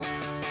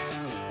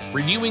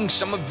Reviewing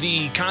some of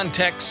the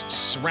context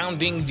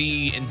surrounding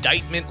the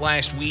indictment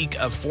last week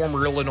of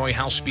former Illinois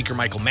House Speaker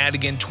Michael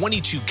Madigan,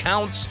 22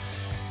 counts,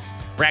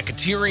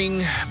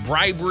 racketeering,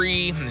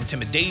 bribery,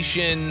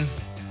 intimidation,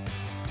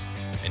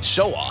 and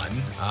so on.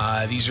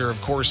 These are,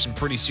 of course, some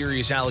pretty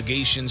serious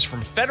allegations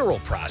from federal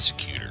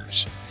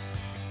prosecutors.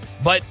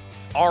 But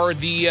are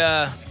the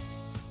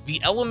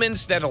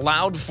elements that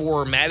allowed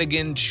for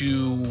Madigan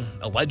to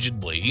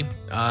allegedly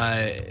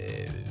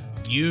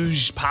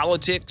use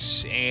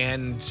politics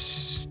and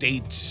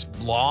state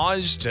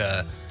laws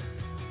to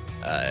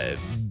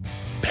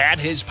pad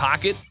his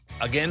pocket,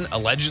 again,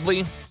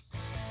 allegedly?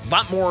 A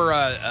lot more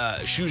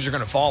shoes are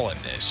going to fall in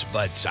this,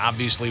 but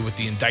obviously with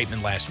the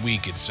indictment last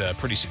week, it's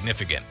pretty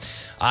significant.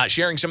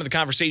 Sharing some of the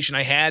conversation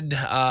I had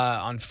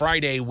on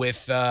Friday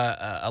with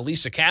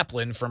Elisa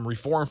Kaplan from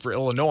Reform for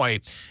Illinois,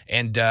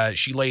 and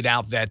she laid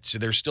out that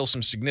there's still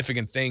some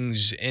significant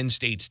things in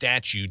state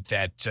statute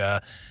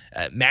that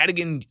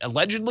Madigan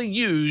allegedly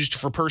used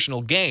for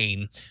personal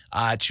gain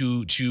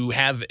to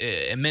have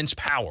immense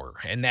power,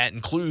 and that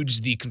includes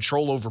the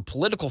control over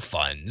political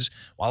funds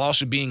while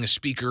also being a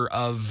Speaker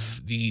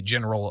of the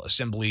General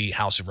Assembly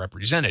House of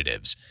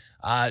Representatives.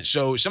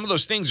 So some of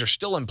those things are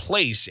still in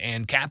place,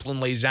 and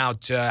Kaplan lays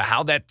out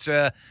how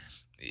that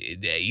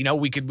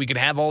we could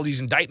have all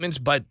these indictments,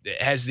 but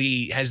has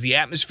the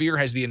atmosphere,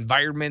 has the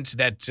environment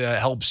that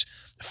helps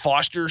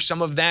foster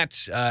some of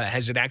that?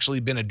 Has it actually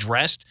been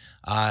addressed?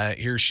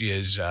 Here she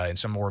is in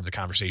some more of the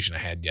conversation I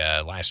had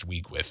last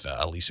week with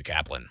Elisa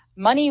Kaplan.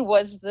 Money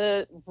was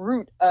the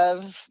root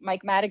of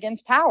Mike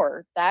Madigan's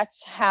power.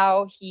 That's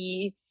how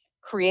he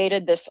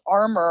created this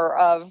armor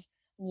of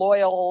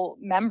loyal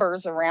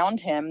members around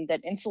him that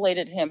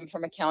insulated him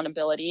from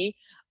accountability,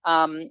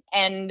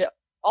 and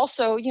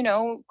also,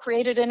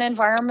 created an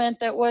environment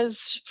that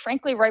was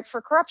frankly ripe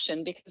for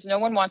corruption, because no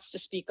one wants to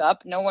speak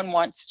up. No one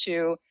wants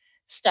to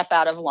step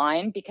out of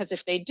line, because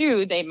if they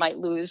do, they might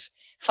lose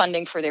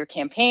funding for their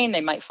campaign.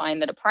 They might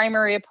find that a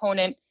primary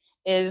opponent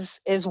is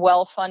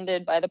well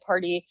funded by the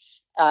party.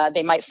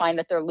 They might find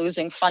that they're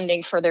losing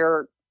funding for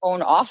their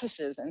own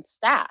offices and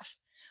staff,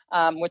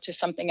 which is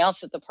something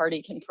else that the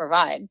party can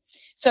provide.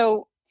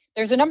 So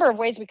there's a number of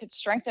ways we could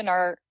strengthen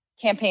our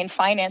campaign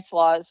finance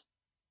laws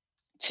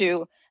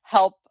to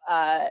help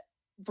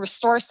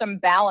restore some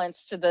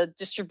balance to the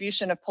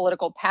distribution of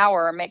political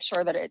power and make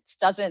sure that it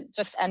doesn't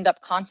just end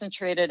up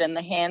concentrated in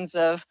the hands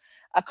of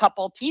a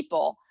couple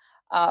people,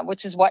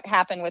 which is what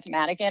happened with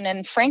Madigan,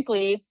 and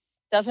frankly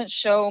doesn't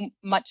show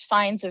much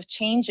signs of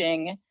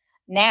changing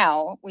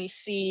now. We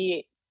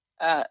see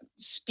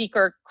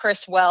Speaker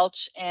Chris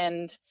Welch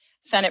and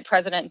Senate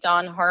President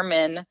Don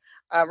Harmon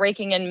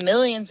raking in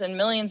millions and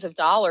millions of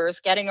dollars,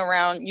 getting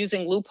around,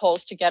 using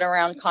loopholes to get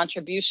around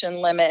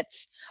contribution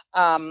limits,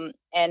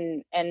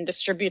 and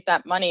distribute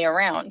that money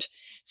around.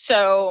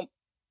 So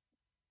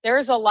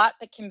there's a lot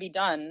that can be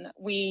done.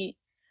 We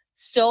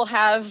still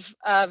have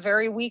a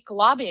very weak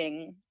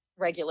lobbying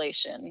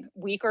regulation,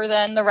 weaker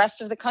than the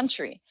rest of the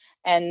country.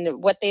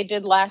 And what they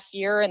did last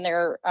year in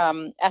their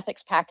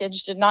ethics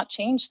package did not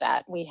change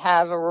that. We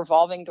have a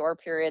revolving door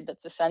period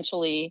that's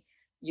essentially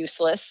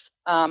useless,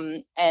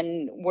 and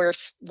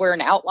we're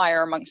an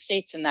outlier among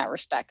states in that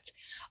respect.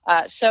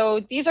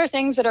 So these are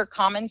things that are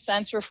common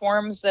sense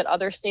reforms that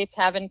other states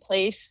have in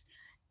place,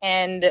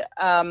 and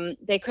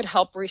they could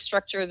help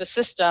restructure the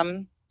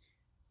system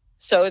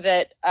so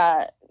that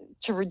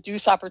to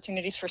reduce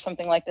opportunities for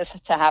something like this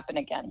to happen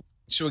again.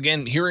 So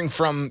again, hearing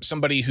from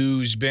somebody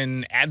who's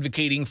been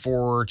advocating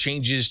for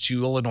changes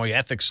to Illinois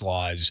ethics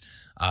laws,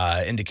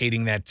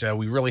 indicating that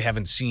we really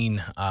haven't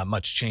seen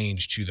much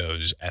change to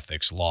those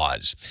ethics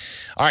laws.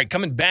 All right,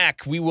 coming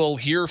back, we will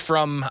hear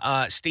from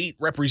State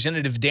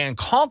Representative Dan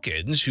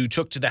Calkins, who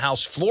took to the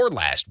House floor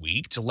last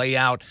week to lay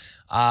out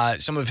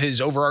some of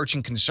his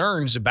overarching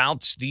concerns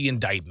about the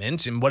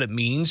indictment and what it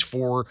means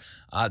for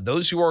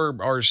those who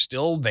are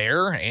still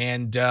there,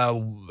 and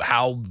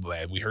how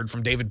we heard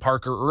from David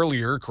Parker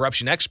earlier,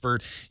 corruption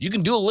expert, you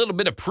can do a little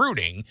bit of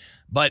pruning,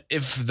 but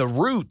if the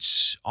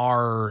roots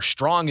are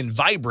strong and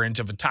vibrant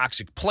of a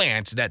toxic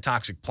plant, that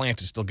toxic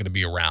plant is still going to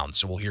be around.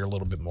 So we'll hear a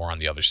little bit more on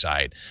the other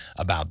side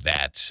about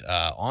that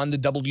on the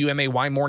WMAY Morning